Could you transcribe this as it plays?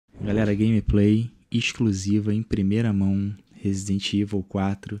Galera, gameplay exclusiva em primeira mão, Resident Evil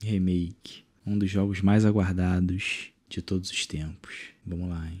 4 Remake. Um dos jogos mais aguardados de todos os tempos. Vamos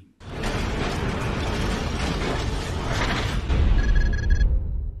lá, hein?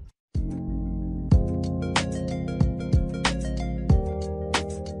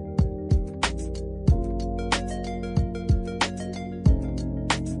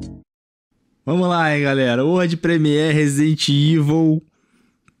 Vamos lá, hein, galera. World Premiere Resident Evil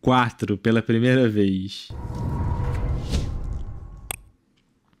 4 pela primeira vez.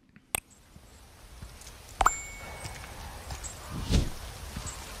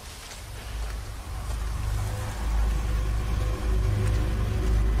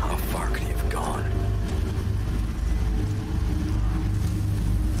 How far could he have gone?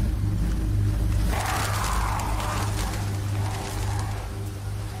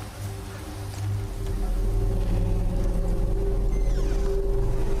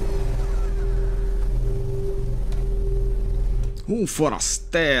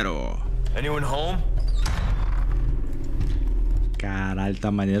 Forastero. Anyone home? Caralho,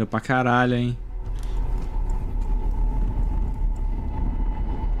 tá maneiro pra caralho, hein?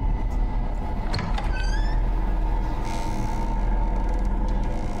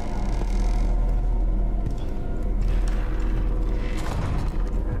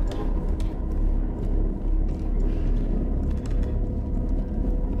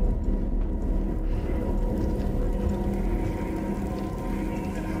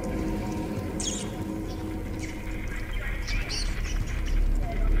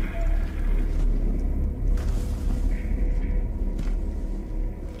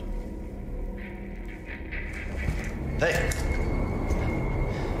 Hey.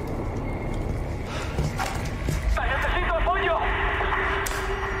 Necesito apoyo.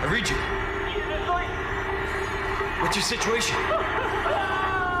 I read you. What's your situation?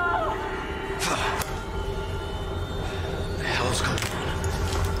 The hell is going on?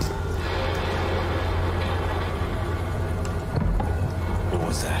 What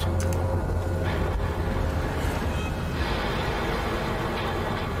was that?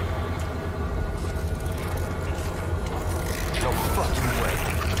 No fucking way.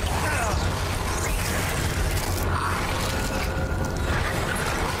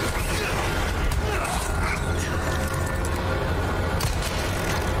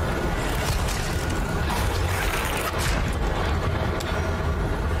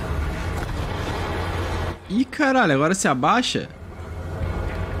 Ih, caralho, agora se abaixa?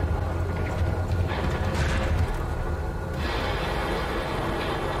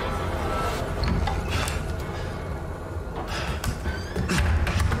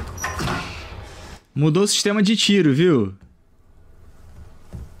 Mudou o sistema de tiro, viu?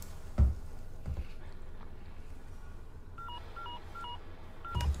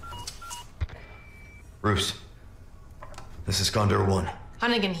 Bruce, this is Condor 1.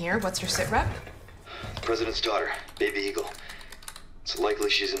 Hunnigan here. What's your sit rep? President's daughter, Baby Eagle. It's likely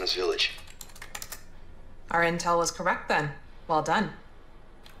she's in this village. Our intel was correct then. Well done.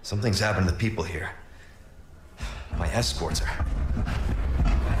 Something's happened to the people here. My escorts are...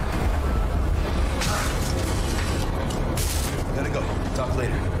 Gotta go. Talk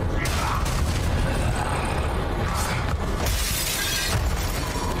later.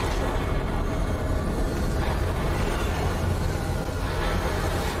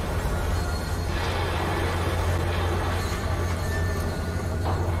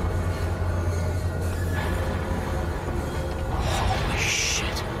 Holy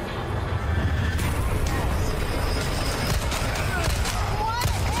shit.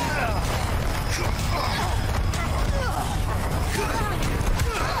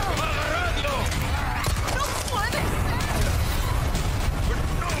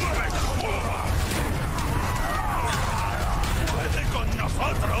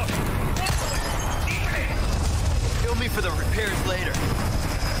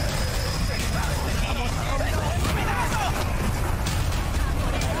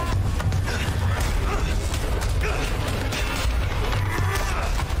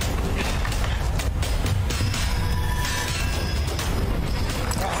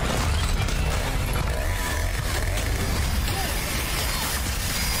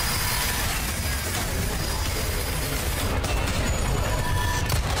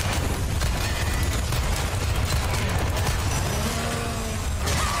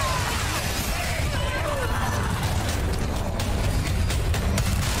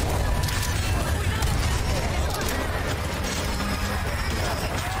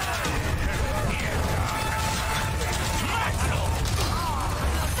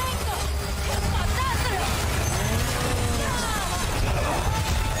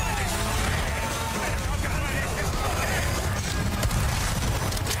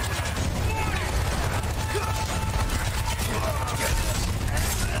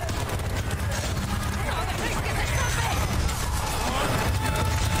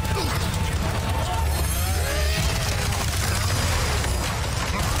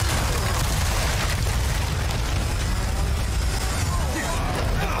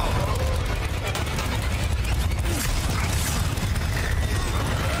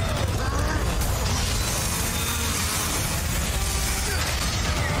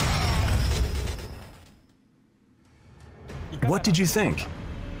 what did you think?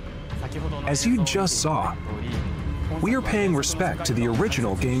 As you just saw, we are paying respect to the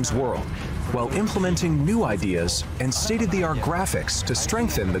original game's world, while implementing new ideas and state-of-the-art graphics to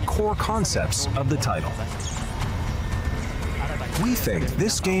strengthen the core concepts of the title. We think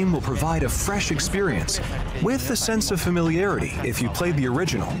this game will provide a fresh experience with a sense of familiarity if you played the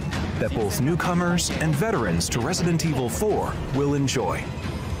original that both newcomers and veterans to Resident Evil 4 will enjoy.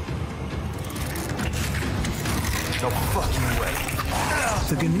 No fucking way.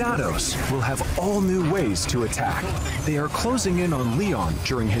 The Ganados will have all new ways to attack. They are closing in on Leon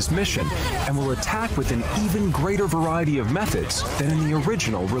during his mission and will attack with an even greater variety of methods than in the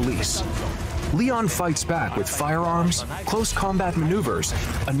original release. Leon fights back with firearms, close combat maneuvers,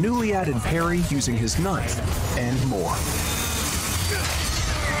 a newly added parry using his knife, and more.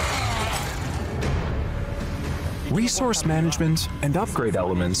 Resource management and upgrade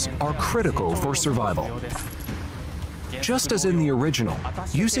elements are critical for survival. Just as in the original,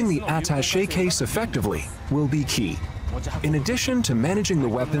 using the attaché case effectively will be key. In addition to managing the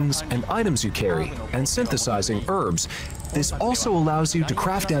weapons and items you carry and synthesizing herbs, this also allows you to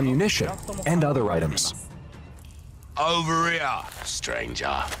craft ammunition and other items. Over here,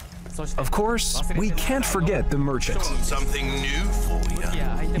 stranger. Of course, we can't forget the merchant. Something new for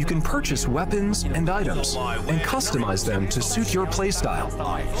you. You can purchase weapons and items and customize them to suit your playstyle.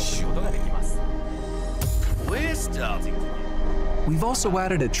 We've also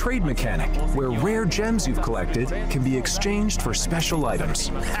added a trade mechanic where rare gems you've collected can be exchanged for special items.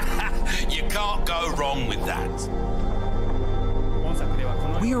 You can't go wrong with that.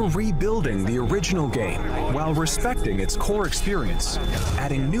 We are rebuilding the original game while respecting its core experience,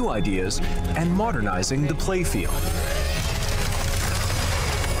 adding new ideas, and modernizing the playfield.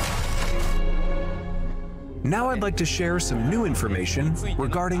 Now I'd like to share some new information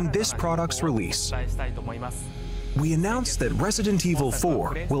regarding this product's release. We announced that Resident Evil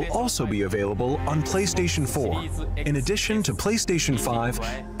 4 will also be available on PlayStation 4, in addition to PlayStation 5,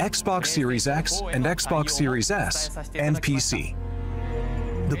 Xbox Series X and Xbox Series S, and PC.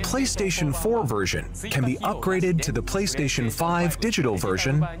 The PlayStation 4 version can be upgraded to the PlayStation 5 digital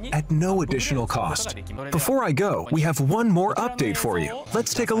version at no additional cost. Before I go, we have one more update for you.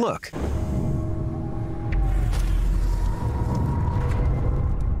 Let's take a look.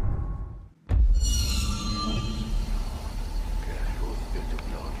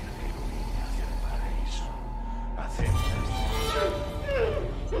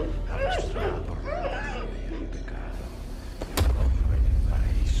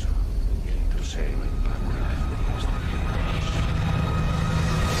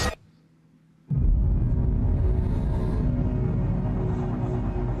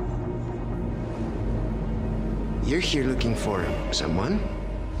 You're here looking for someone?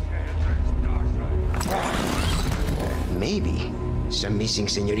 Maybe some missing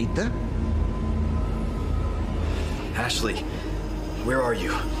señorita? Ashley, where are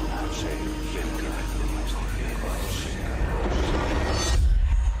you?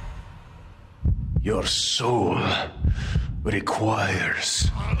 Your soul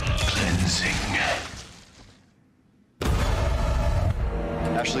requires cleansing.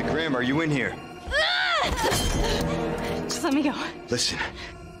 Ashley Grimm, are you in here? Just let me go. Listen.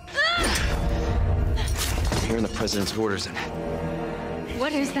 I'm hearing the president's orders and...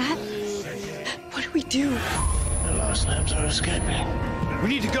 What is that? What do we do? The last names are escaping. We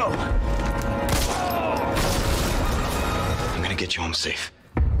need to go! I'm gonna get you home safe.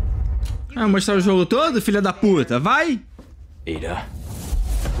 Ah, mostrar o jogo todo, filha da puta, vai! Ada,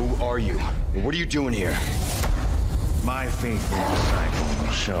 who are you? What are you doing here? My faithful disciple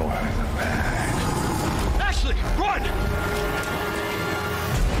will show her the path. Ashley, run!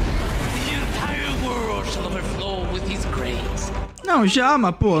 The entire world shall overflow with his grace. Não, já,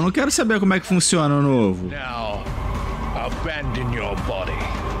 mas pô, não quero saber como é que funciona o novo. Now, abandon your body.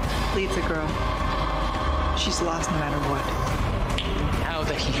 Leave the girl. She's lost no matter what. Now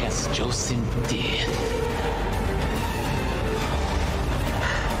that he has chosen death.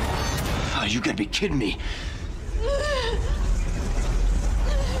 Oh, you gotta be kidding me.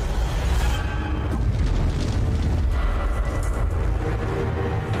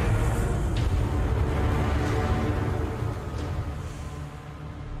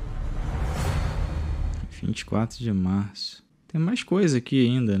 De março. Tem mais coisa aqui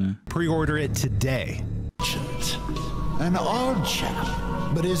ainda, né? Pre-order it today. An odd chap,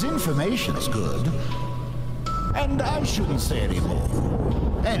 but his information's good. And I shouldn't say any more.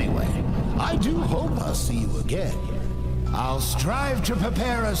 Anyway, I do hope I'll see you again. I'll strive to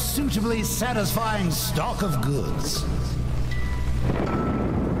prepare a suitably satisfying stock of goods.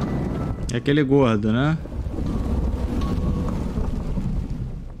 É aquele gordo, né?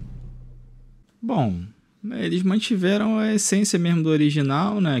 Bom, eles mantiveram a essência mesmo do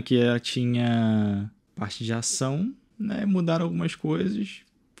original, né? Que tinha parte de ação, né? Mudaram algumas coisas,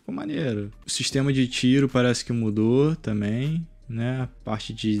 ficou maneiro. O sistema de tiro parece que mudou também, né? A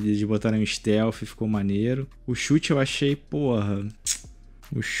parte de botar um stealth ficou maneiro. O chute eu achei, porra...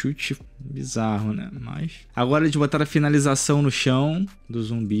 O chute bizarro, né? Mas... Agora de botar a finalização no chão do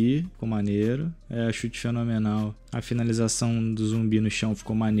zumbi, ficou maneiro. Chute fenomenal. A finalização do zumbi no chão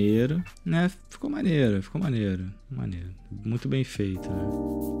ficou maneiro, né? Ficou maneiro. Muito bem feito,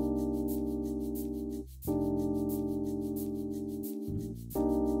 né?